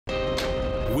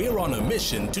We're on a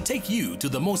mission to take you to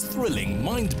the most thrilling,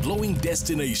 mind-blowing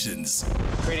destinations.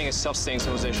 Creating a self-sustaining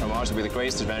civilization on Mars will be the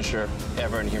greatest adventure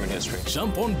ever in human history.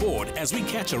 Jump on board as we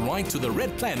catch a ride to the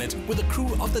Red Planet with the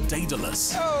crew of the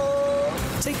Daedalus.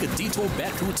 Oh. Take a detour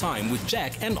back through time with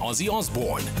Jack and Ozzy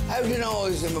Osbourne. How do you know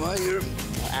Ozzy? You're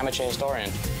Amateur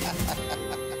historian.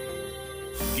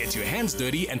 Get your hands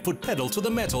dirty and put pedal to the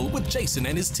metal with Jason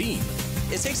and his team.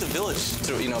 It takes a village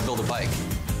to, build a bike.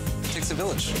 It takes a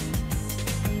village.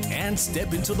 And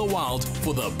step into the wild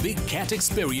for the big cat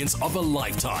experience of a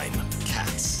lifetime.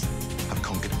 Cats have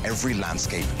conquered every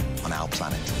landscape on our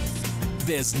planet.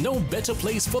 There's no better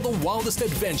place for the wildest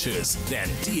adventures than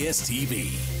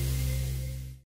DStv.